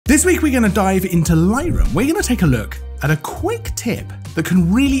This week we're going to dive into Lightroom. We're going to take a look at a quick tip that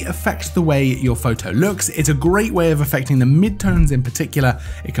can really affect the way your photo looks. It's a great way of affecting the midtones in particular.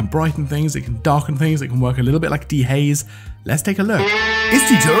 It can brighten things, it can darken things, it can work a little bit like dehaze. Let's take a look. It's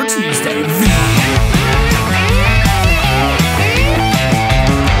Tutorial Tuesday.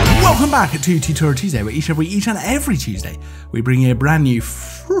 Welcome back to Tutorial Tuesday, where each and every Tuesday we bring you a brand new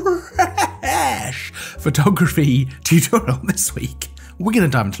fresh photography tutorial. This week we're going to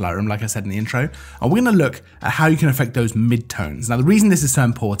dive into Lightroom, like I said in the intro, and we're going to look at how you can affect those midtones. Now, the reason this is so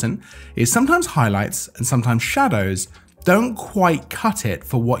important is sometimes highlights and sometimes shadows don't quite cut it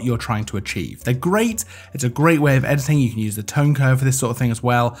for what you're trying to achieve. They're great. It's a great way of editing. You can use the tone curve for this sort of thing as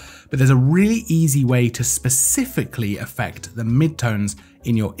well, but there's a really easy way to specifically affect the midtones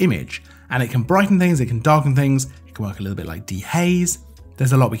in your image. And it can brighten things, it can darken things, it can work a little bit like dehaze.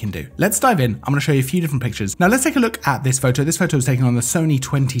 There's a lot we can do. Let's dive in. I'm going to show you a few different pictures. Now let's take a look at this photo. This photo was taken on the Sony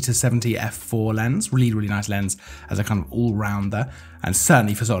 20-70 f4 lens. Really nice lens as a kind of all-rounder, and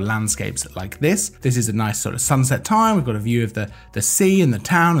certainly for sort of landscapes like this. This is a nice sort of sunset time. We've got a view of the sea and the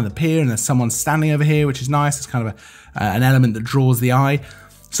town and the pier, and there's someone standing over here, which is nice. It's kind of an element that draws the eye.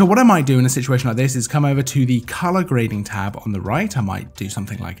 So what I might do in a situation like this is come over to the color grading tab on the right. I might do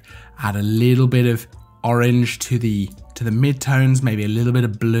something like add a little bit of orange to the midtones, maybe a little bit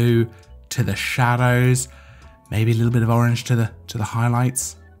of blue to the shadows, maybe a little bit of orange to the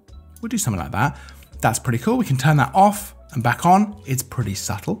highlights. We'll do something like that. That's pretty cool. We can turn that off and back on. It's pretty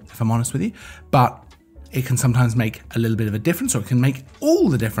subtle, if I'm honest with you, but it can sometimes make a little bit of a difference, or it can make all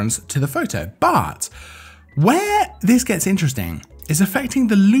the difference to the photo. But where this gets interesting is affecting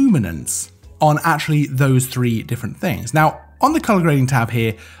the luminance on actually those three different things. Now, on the color grading tab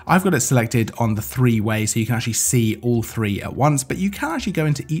here, I've got it selected on the three-way, so you can actually see all three at once, but you can actually go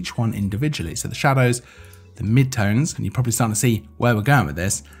into each one individually. So the shadows, the midtones, and you're probably starting to see where we're going with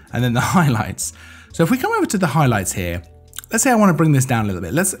this, and then the highlights. So if we come over to the highlights here, let's say I want to bring this down a little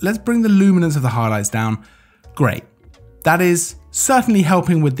bit. Let's bring the luminance of the highlights down. Great. That is certainly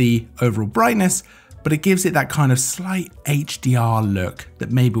helping with the overall brightness, but it gives it that kind of slight HDR look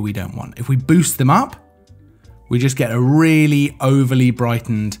that maybe we don't want. If we boost them up, we just get a really overly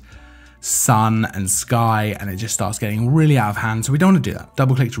brightened sun and sky, and it just starts getting really out of hand. So we don't want to do that.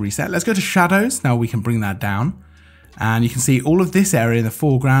 Double click to reset. Let's go to shadows. Now we can bring that down, and you can see all of this area in the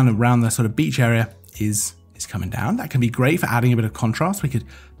foreground around the sort of beach area is coming down. That can be great for adding a bit of contrast. We could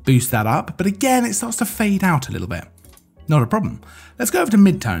boost that up, but again, it starts to fade out a little bit. Not a problem. Let's go over to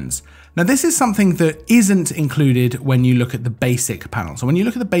midtones. Now this is something that isn't included when you look at the basic panel. So when you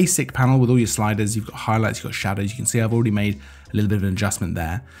look at the basic panel with all your sliders, you've got highlights, you've got shadows. You can see I've already made a little bit of an adjustment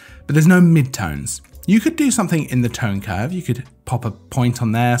there, but there's no midtones. You could do something in the tone curve. You could pop a point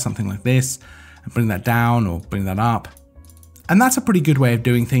on there, something like this, and bring that down or bring that up. And that's a pretty good way of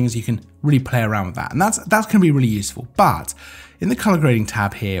doing things. You can really play around with that. And that can be really useful. But in the color grading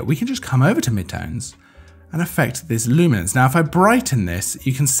tab here, we can just come over to midtones and affect this luminance. Now, if I brighten this,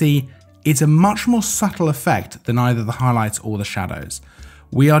 you can see it's a much more subtle effect than either the highlights or the shadows.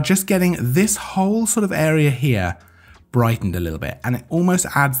 We are just getting this whole sort of area here brightened a little bit, and it almost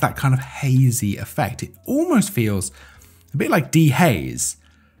adds that kind of hazy effect. It almost feels a bit like dehaze,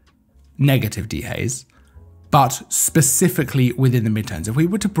 negative dehaze, but specifically within the midtones. If we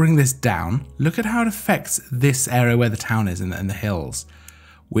were to bring this down, look at how it affects this area where the town is and the hills.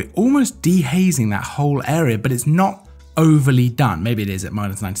 We're almost dehazing that whole area, but it's not overly done. Maybe it is at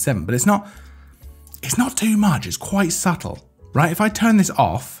 -97, but it's not too much. It's quite subtle, right? If I turn this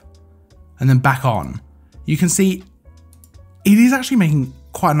off and then back on, you can see it is actually making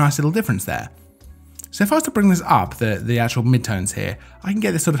quite a nice little difference there. So if I was to bring this up, the actual midtones here, I can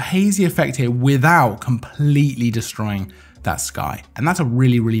get this sort of hazy effect here without completely destroying that sky. And that's a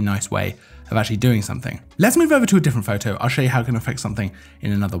really nice way of actually doing something. Let's move over to a different photo. I'll show you how it can affect something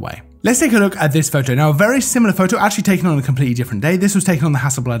in another way. Let's take a look at this photo. Now, a very similar photo, actually taken on a completely different day. This was taken on the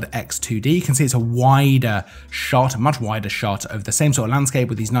Hasselblad X2D. You can see it's a wider shot, a much wider shot of the same sort of landscape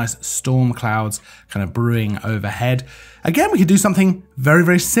with these nice storm clouds kind of brewing overhead. Again, we could do something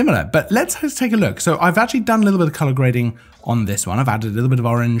very similar, but let's take a look. So I've actually done a little bit of color grading on this one. I've added a little bit of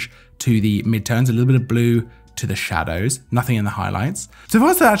orange to the midtones, a little bit of blue to the shadows, nothing in the highlights. So if I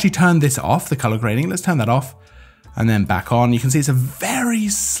was to actually turn this off, the color grading, let's turn that off and then back on, you can see it's a very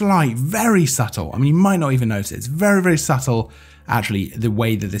slight, very subtle. I mean, you might not even notice it. It's very subtle, actually, the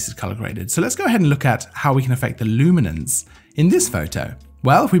way that this is color graded. So let's go ahead and look at how we can affect the luminance in this photo.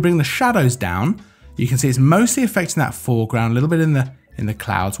 Well, if we bring the shadows down, you can see it's mostly affecting that foreground, a little bit in the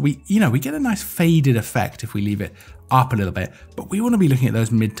clouds. We get a nice faded effect if we leave it up a little bit, but we want to be looking at those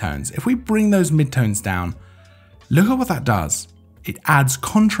midtones. If we bring those midtones down, look at what that does. It adds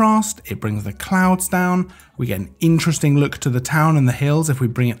contrast, it brings the clouds down, we get an interesting look to the town and the hills. If we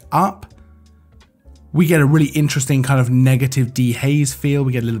bring it up, we get a really interesting kind of negative dehaze feel.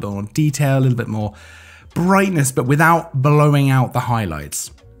 We get a little bit more detail, a little bit more brightness, but without blowing out the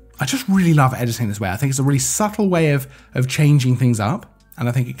highlights. I just really love editing this way. I think it's a really subtle way of changing things up, and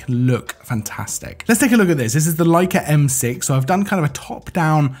I think it can look fantastic. Let's take a look at this. This is the Leica M6. So I've done kind of a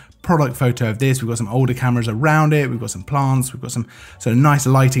top-down product photo of this. We've got some older cameras around it. We've got some plants. We've got some sort of nice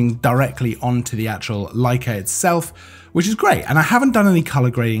lighting directly onto the actual Leica itself, which is great. And I haven't done any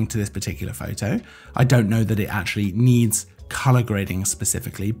color grading to this particular photo. I don't know that it actually needs color grading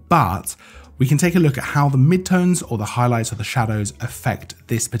specifically, but we can take a look at how the midtones or the highlights or the shadows affect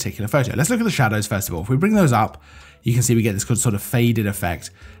this particular photo. Let's look at the shadows first of all. If we bring those up, you can see we get this good sort of faded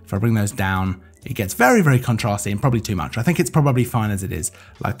effect. If I bring those down, it gets very, very contrasty and probably too much. I think it's probably fine as it is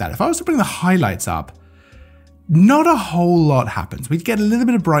like that. If I was to bring the highlights up, not a whole lot happens. We get a little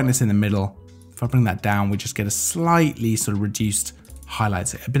bit of brightness in the middle. If I bring that down, we just get a slightly sort of reduced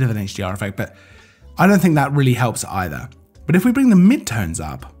highlights, a bit of an HDR effect, but I don't think that really helps either. But if we bring the midtones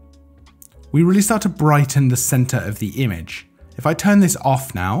up, we really start to brighten the center of the image. If I turn this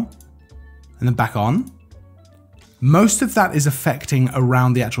off now and then back on, most of that is affecting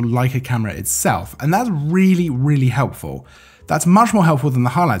around the actual Leica camera itself. And that's really, really helpful. That's much more helpful than the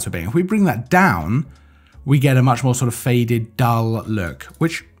highlights were being. If we bring that down, we get a much more sort of faded, dull look,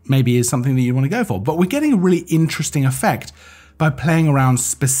 which maybe is something that you want to go for. But we're getting a really interesting effect by playing around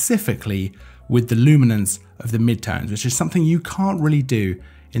specifically with the luminance of the midtones, which is something you can't really do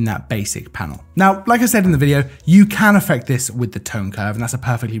in that basic panel. Now, like I said in the video, you can affect this with the tone curve, and that's a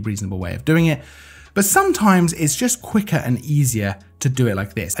perfectly reasonable way of doing it. But sometimes it's just quicker and easier to do it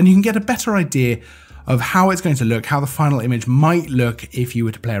like this. And you can get a better idea of how it's going to look, how the final image might look if you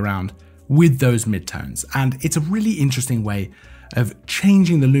were to play around with those midtones. And it's a really interesting way of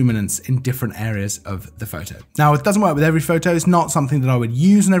changing the luminance in different areas of the photo. Now, it doesn't work with every photo. It's not something that I would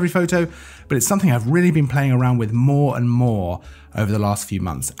use in every photo, but it's something I've really been playing around with more and more over the last few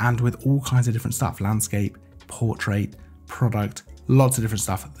months, and with all kinds of different stuff, landscape, portrait, product, lots of different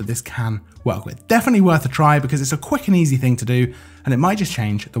stuff that this can work with. Definitely worth a try because it's a quick and easy thing to do, and it might just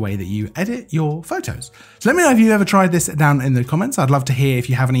change the way that you edit your photos. So let me know if you've ever tried this down in the comments. I'd love to hear if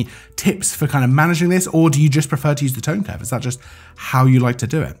you have any tips for kind of managing this, or do you just prefer to use the tone curve? Is that just how you like to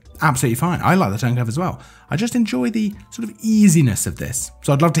do it? Absolutely fine. I like the tone curve as well. I just enjoy the sort of easiness of this.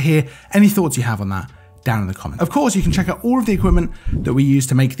 So I'd love to hear any thoughts you have on that down in the comments. Of course, you can check out all of the equipment that we use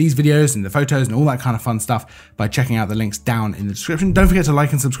to make these videos and the photos and all that kind of fun stuff by checking out the links down in the description. Don't forget to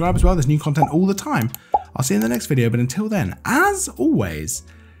like and subscribe as well. There's new content all the time. I'll see you in the next video, but until then, as always,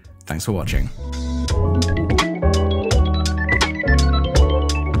 thanks for watching.